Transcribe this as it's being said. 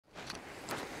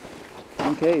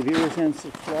Okay, viewers and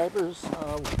subscribers,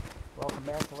 welcome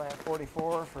back to Lat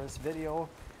 44 for this video.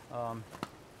 I'm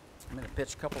going to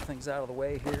pitch a couple things out of the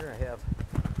way here. I have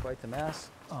quite the mess.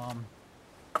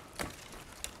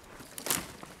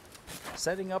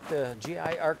 Setting up the GI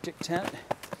Arctic tent,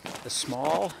 the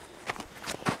small.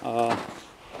 The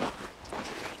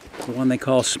one they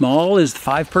call small is the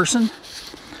 5-person.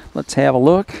 Let's have a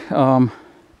look.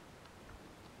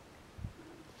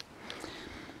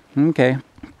 Okay.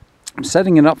 I'm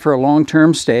setting it up for a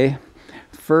long-term stay.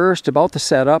 First, about the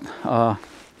setup.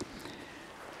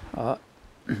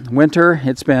 Winter,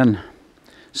 it's been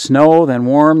snow, then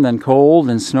warm, then cold,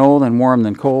 then snow, then warm,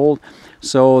 then cold.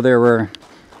 So there were,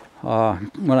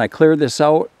 when I cleared this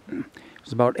out, it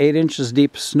was about 8 inches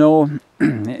deep snow,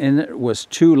 and it was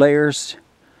 2 layers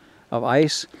of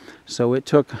ice. So it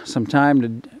took some time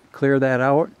to clear that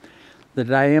out. The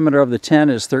diameter of the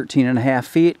tent is 13.5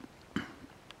 feet.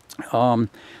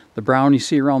 The brown you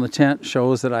see around the tent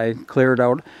shows that I cleared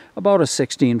out about a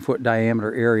 16-foot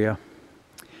diameter area.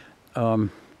 The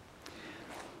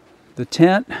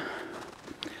tent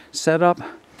setup,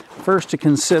 first to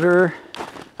consider,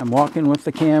 I'm walking with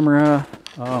the camera,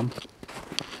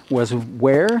 was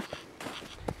where.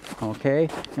 Okay,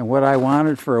 and what I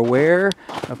wanted for a where,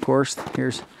 of course,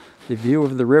 here's the view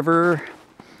of the river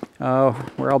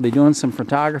where I'll be doing some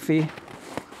photography.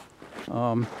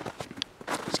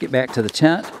 Let's get back to the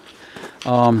tent.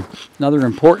 Another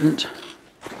important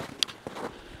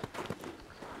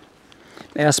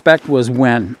aspect was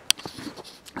when.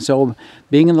 So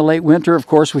being in the late winter, of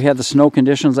course, we had the snow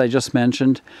conditions I just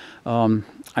mentioned. I'm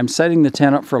setting the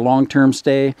tent up for a long-term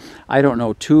stay. I don't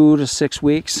know, 2 to 6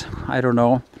 weeks. I don't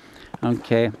know.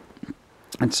 Okay.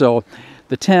 And so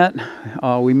the tent,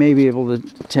 we may be able to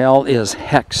tell, is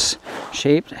hex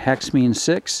shaped. Hex means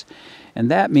 6. And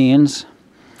that means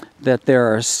that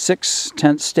there are 6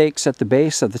 tent stakes at the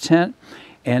base of the tent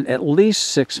and at least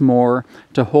 6 more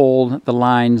to hold the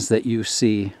lines that you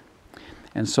see.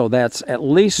 And so that's at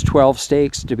least 12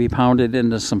 stakes to be pounded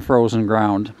into some frozen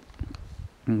ground.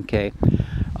 Okay.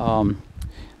 I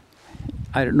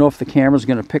don't know if the camera's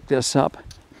going to pick this up.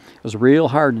 It was real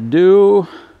hard to do.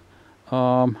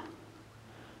 And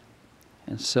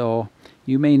so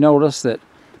you may notice that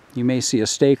you may see a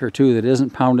stake or two that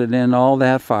isn't pounded in all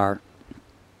that far.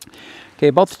 Okay,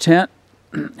 about the tent,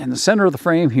 in the center of the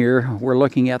frame here, we're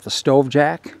looking at the stove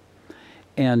jack,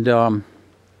 and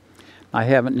I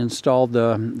haven't installed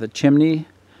the chimney.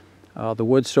 The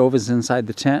wood stove is inside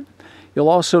the tent. You'll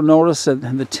also notice that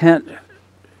the tent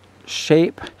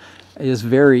shape is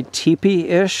very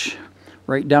teepee-ish,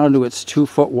 right down to its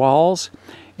 2-foot walls,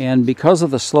 and because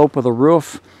of the slope of the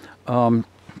roof, the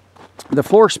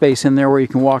floor space in there where you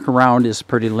can walk around is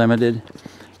pretty limited,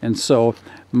 and so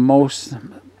most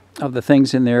of the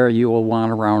things in there you will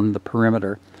want around the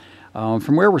perimeter.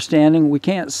 From where we're standing, we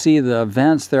can't see the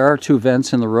vents. There are 2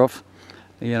 vents in the roof,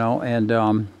 you know,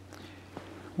 and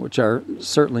which are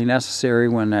certainly necessary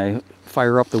when I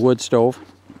fire up the wood stove.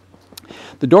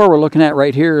 The door we're looking at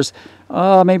right here is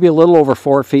maybe a little over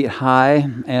 4 feet high,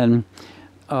 and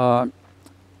the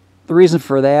reason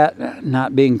for that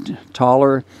not being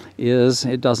taller is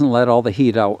it doesn't let all the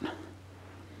heat out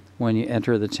when you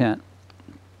enter the tent.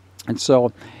 And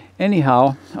so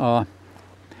anyhow,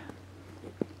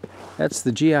 that's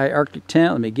the GI Arctic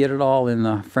tent. Let me get it all in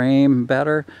the frame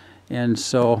better. And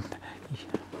so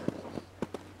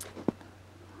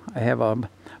I have a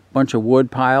bunch of wood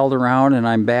piled around, and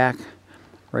I'm back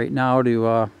right now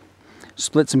to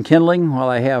split some kindling while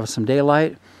I have some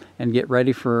daylight and get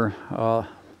ready for a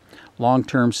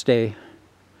long-term stay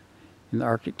in the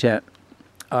Arctic tent.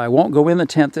 I won't go in the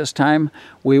tent this time.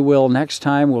 We will next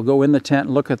time. We'll go in the tent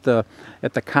and look at the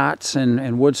cots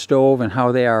and wood stove and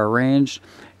how they are arranged,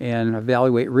 and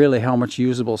evaluate really how much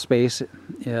usable space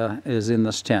is in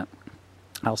this tent.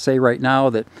 I'll say right now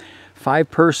that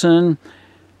 5-person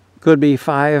could be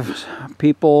 5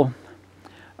 people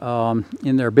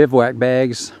in their bivouac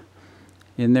bags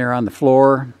in there on the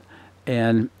floor.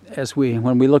 And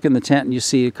when we look in the tent and you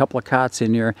see a couple of cots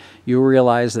in here, you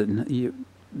realize that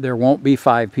there won't be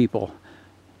 5 people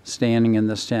standing in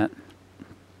this tent.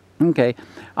 Okay,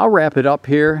 I'll wrap it up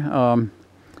here. I'm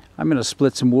going to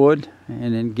split some wood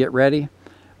and then get ready.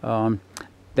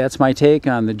 That's my take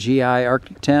on the GI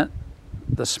Arctic tent,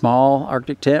 the small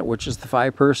Arctic tent, which is the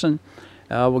 5-person.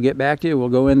 We'll get back to you. We'll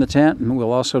go in the tent, and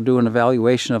we'll also do an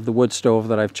evaluation of the wood stove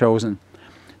that I've chosen.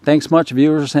 Thanks much,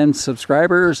 viewers and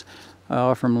subscribers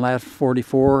from Lat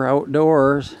 44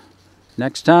 Outdoors.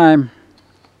 Next time.